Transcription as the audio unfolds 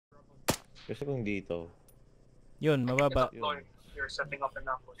Kasi kung dito. Yun, mababa. You're setting up an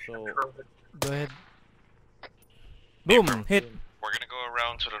ambush. So, go ahead. Boom! Hit! We're gonna go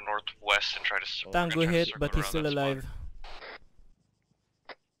around to the northwest and try to... Tango hit, but he's still alive.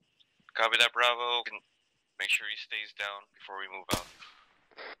 Copy that, Bravo. Make sure he stays down before we move out.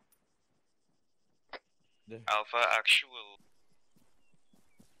 Alpha, actual.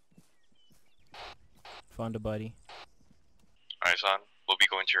 Found the body. Eyes on. We'll be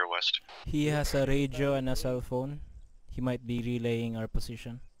going to your west. He has a radio and a cell phone. He might be relaying our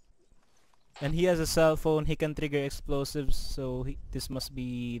position. And he has a cell phone. He can trigger explosives, so this must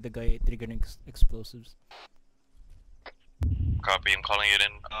be the guy triggering explosives. Copy, I'm calling it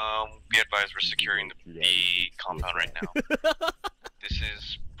in. Be advised, we're securing the compound right now. This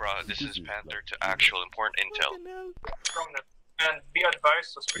is Panther to actual important intel. And be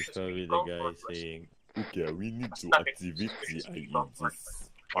advised, suspicious people. The guy saying, okay, we need to activate the IEDs.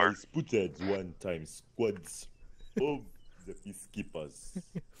 I spotted one time squads of the peacekeepers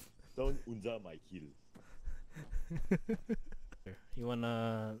down under my hill. You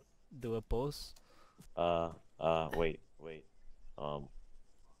wanna do a pose? Wait.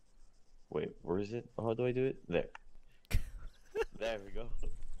 Wait, where is it? How do I do it? There. There we go.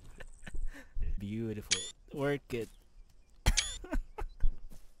 Beautiful. Work it.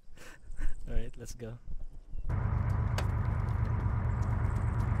 Alright, let's go.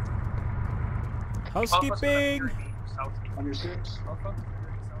 Housekeeping!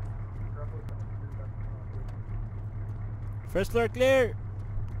 First floor clear!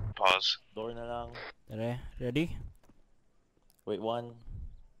 Pause. Door na lang. Ready? Wait, one.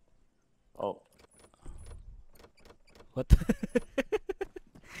 Oh. What?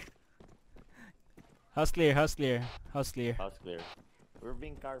 House clear. We're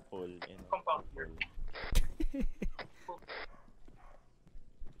being careful in compound here.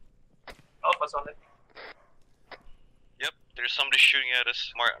 Alpha's on it. Yep, there's somebody shooting at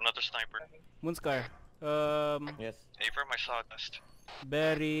us. Another sniper. Moonscar. Yes. Aver, my sawdust.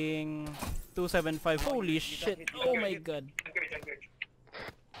 Bearing 275. Holy shit! Oh my god. Engage.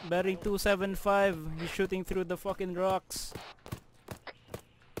 Bearing 275. He's shooting through the fucking rocks.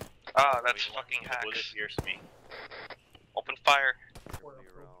 Ah, that's fucking hacks. Open fire.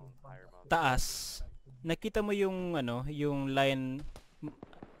 Taas. Nakita mo yung yung line.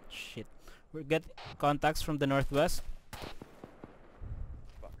 Shit. We get contacts from the northwest.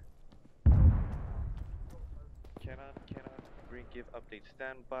 Cannot give update.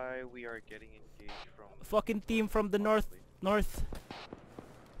 Stand by. We are getting engaged from fucking team from the north.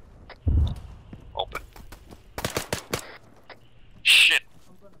 Open. Shit.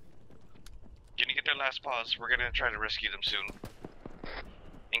 Can you get their last pause? We're gonna try to rescue them soon.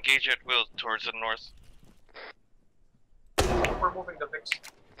 Engage at will towards the north. We're moving the mix.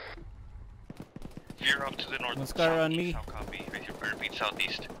 Veer off to the north. Moonscar on me. Copy. Repeat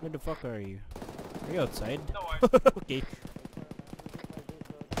southeast. Where the fuck are you? Are you outside? No, okay.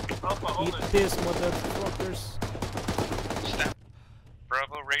 Alpha, eat this, motherfuckers. Snap.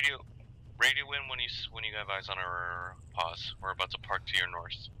 Bravo, radio in when you have eyes on our pause. We're about to park to your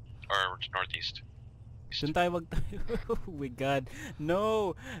north or northeast. Dun tayo oh my god.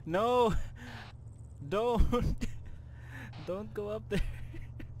 No! Don't go up there.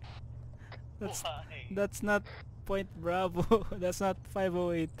 That's not Point Bravo. That's not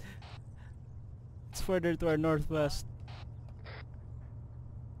 508. It's further to our northwest.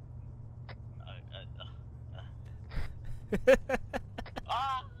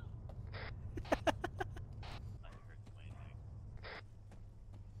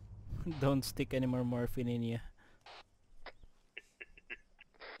 Don't stick any more morphine in you.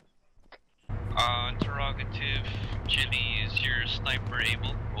 Interrogative. Chili, is your sniper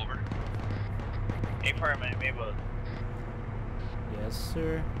able? Over. Affirm, I'm able. Yes,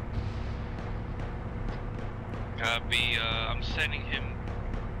 sir. Copy. I'm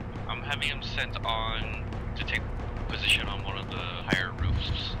having him sent on to take position on one of the higher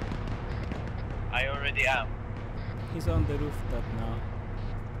roofs. I already am. He's on the rooftop now.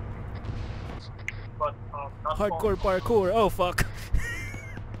 But not hardcore parkour. Oh fuck.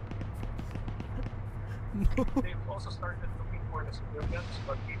 No. They've also started looking for the civilians,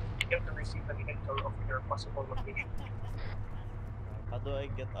 but we get to receive any intel of their possible location. How do I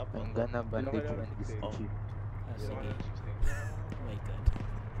get up on gonna bandage on this Oh my god.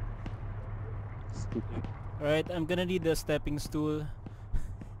 Stupid. Alright, I'm gonna need a stepping stool.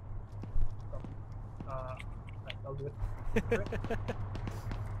 I'll do it.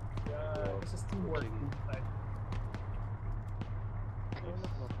 Yeah, this is teamwork.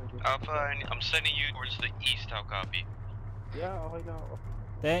 Alpha, I'm sending you towards the east. How copy? Yeah, okay na.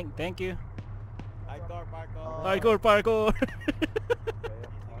 Thank you. Parkour, parkour! You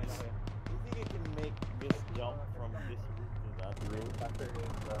think I can make this jump from this route to that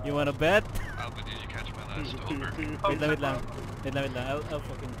route? You wanna bet? Alpha, did you catch my last? Over. Wait lang. I'll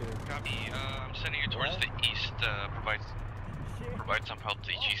fucking do it. Copy. I'm sending you towards the east. Provide some help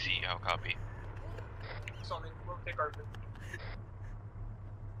to GC. How copy? Solid, we'll take our bit.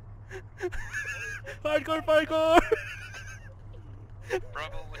 Parkour, parkour!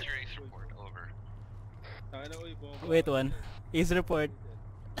 Bravo, what's your ace report? Over. Wait one. Ace report.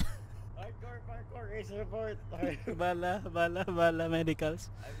 Parkour, race report. Bala, medicals.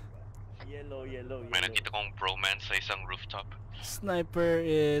 Yellow. May nakita kong bromance sa isang rooftop. Sniper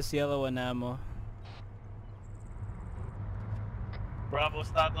is yellow on ammo. Bravo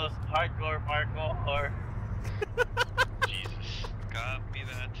status, hardcore parkour. Jesus. Copy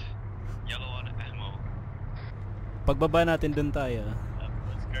that. Yellow on ammo. Pagbaba natin dun tayo.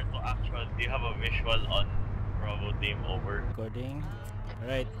 Skirt to actual, do you have a visual on Bravo team? Over. Recording.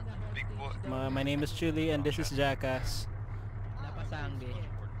 Alright. Big boy. My name is Chuli and this is Jackass.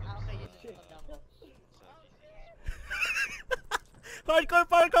 Hardcore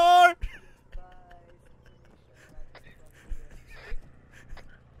parkour!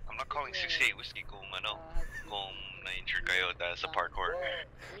 I'm not calling 68 whiskey kung na-injured kayo dahil sa parkour.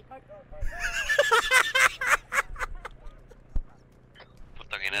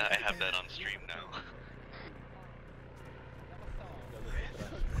 Putang ina, I have that on stream now.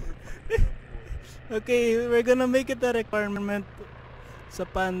 Okay, we're gonna make it a requirement sa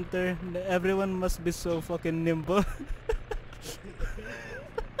Panther. Everyone must be so fucking nimble.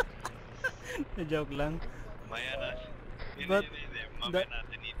 Joke lang. Maya na. But Mamaya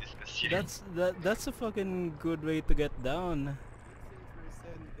natin i-discuss yun. that's a fucking good way to get down.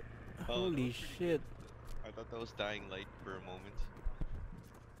 Holy shit. I thought that was dying light for a moment.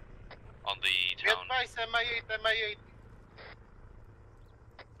 On the Get town. by, MI8.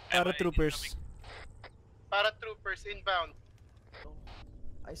 Paratroopers. Paratroopers inbound.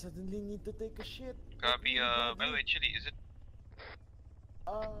 I suddenly need to take a shit. Copy, by the way, Chili, is it?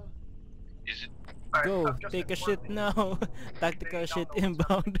 Is it? Go, I've just take a informed shit you. now. Tactical shit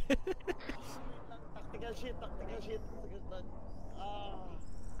inbound. Tactical shit.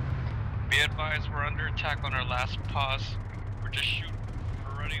 Be advised, we're under attack on our last pause. We're just shooting.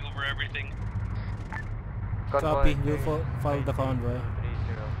 We're running over everything. Copy, we'll follow the convoy.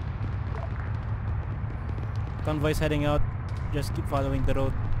 Convoy's heading out. Just keep following the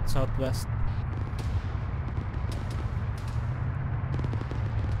road southwest.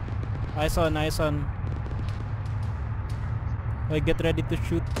 Eyes on. Okay, get ready to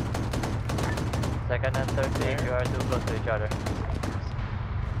shoot. Second and third team, you are too close to each other.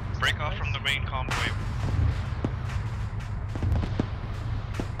 Break off from the main convoy.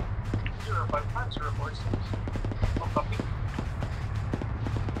 055 046. Copy.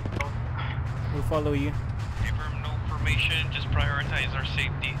 We'll follow you. Confirm no formation, just prioritize our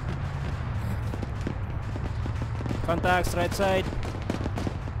safety. Contacts right side.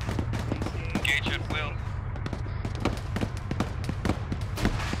 Engage at will.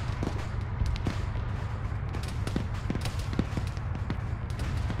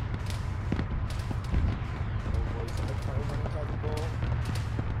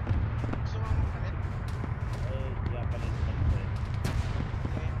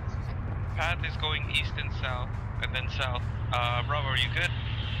 Path is going east and south, and then south. Bravo, are you good?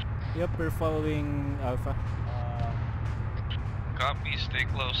 Yep, we're following Alpha. Copy, stay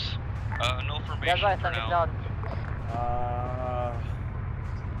close. No formation That's right, for stand now. down.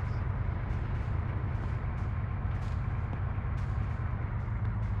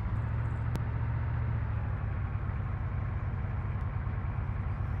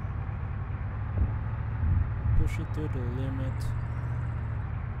 Push it to the limit.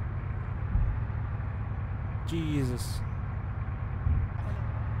 Jesus.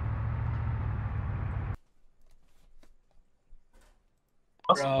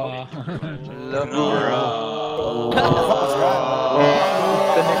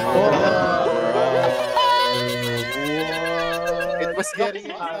 It was getting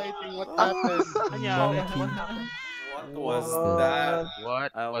exciting. What happened? What was that?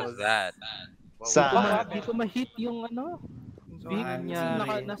 What was that? Sa Di ko ma-hit yung ano. Beat niya.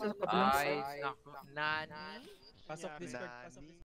 Nasa kabilang Ay, side. naku. Nani? Pasok Discord.